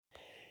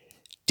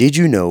Did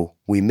you know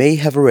we may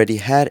have already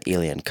had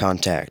alien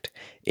contact?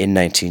 In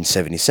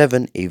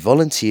 1977, a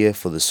volunteer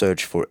for the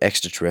search for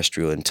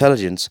extraterrestrial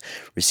intelligence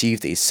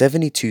received a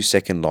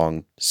 72-second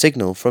long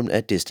signal from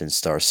a distant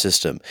star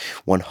system,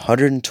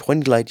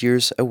 120 light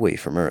years away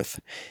from Earth.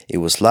 It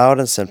was loud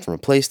and sent from a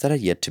place that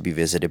had yet to be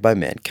visited by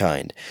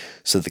mankind,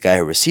 so the guy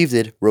who received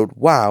it wrote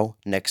 "Wow"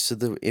 next to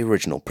the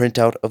original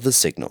printout of the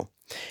signal.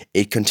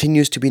 It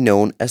continues to be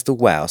known as the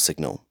WOW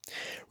signal.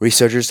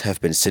 Researchers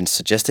have been since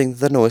suggesting that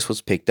the noise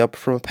was picked up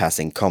from a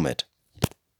passing comet.